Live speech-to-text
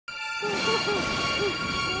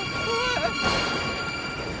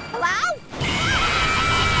Hello?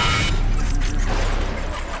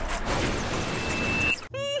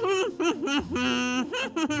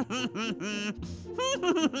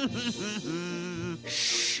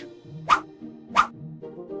 Shh.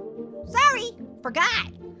 Sorry, forgot.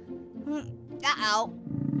 Uh-oh.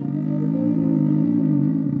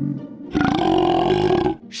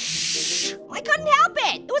 Shh. I couldn't help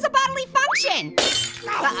it. It was a bodily function.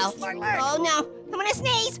 Uh-oh. Oh, no. I'm gonna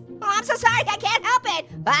sneeze. Oh, I'm so sorry. I can't help it.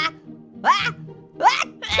 Wow,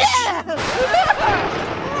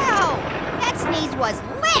 that sneeze was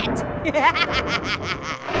lit.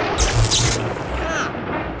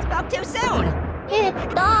 Spoke too soon.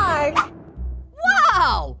 It's dark.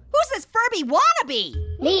 Whoa! Who's this Furby wannabe?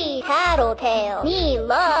 Me, Tattletail. Me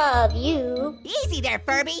love you. Easy there,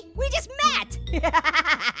 Furby. We just met.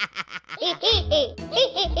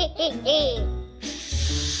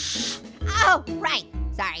 Oh, right.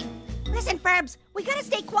 Sorry. Listen, Furbs, we gotta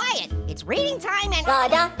stay quiet. It's reading time and... Da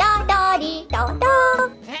da da da dee da da.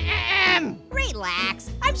 Relax.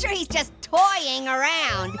 I'm sure he's just toying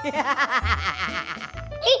around.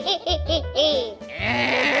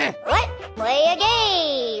 Let's play a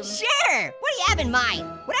game. Sure. What do you have in mind?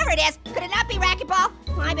 Whatever it is, could it not be racquetball?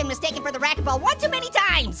 Well, I've been mistaken for the racquetball one too many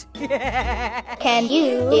times. Can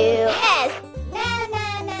you do yes?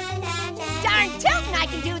 Darn tootin' I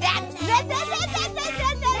can do that.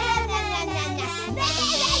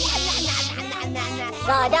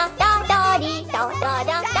 Da da da da dee da da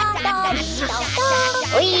da da da dee da da.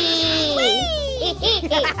 Wee.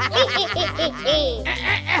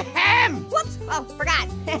 Whoops. Oh, forgot.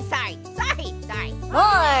 Sorry.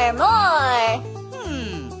 More.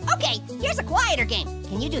 Okay, here's a quieter game.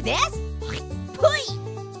 Can you do this? Pui.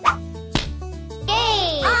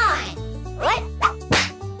 Game on. What?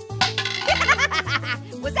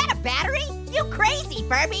 Was that a battery? You crazy,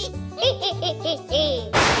 Furby.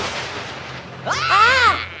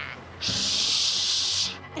 Ah!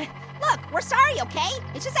 Shh. Look, we're sorry, okay?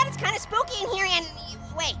 It's just that it's kind of spooky in here and...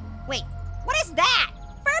 Wait. What is that?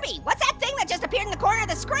 Furby, what's that thing that just appeared in the corner of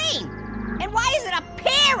the screen? And why is it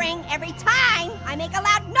appearing every time I make a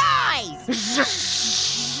loud noise?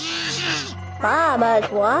 Mama's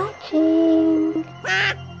watching.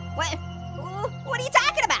 Huh? What are you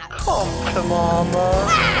talking about? Come to Mama.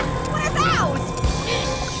 Ah! What are those?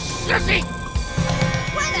 Sissy!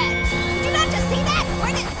 What the? Did you not just see that?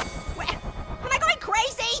 Am I going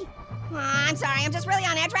crazy? I'm sorry, I'm just really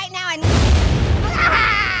on edge right now and...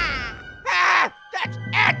 Ah, that's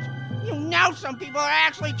it! You know some people are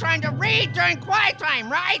actually trying to read during quiet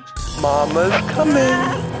time, right? Mama's coming.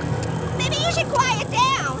 Maybe you should quiet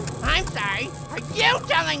down. I'm sorry. Are you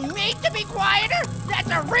telling me to be quieter? That's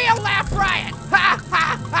a real laugh riot. Ha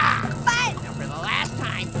ha ha! But... Now for the last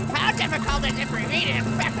time, how difficult is it for me to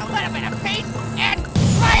expect a little bit of peace and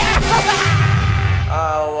quiet?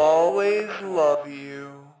 I'll always love you.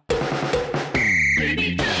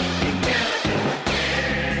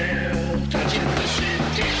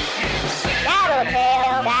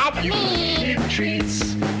 Tattletail, that's me.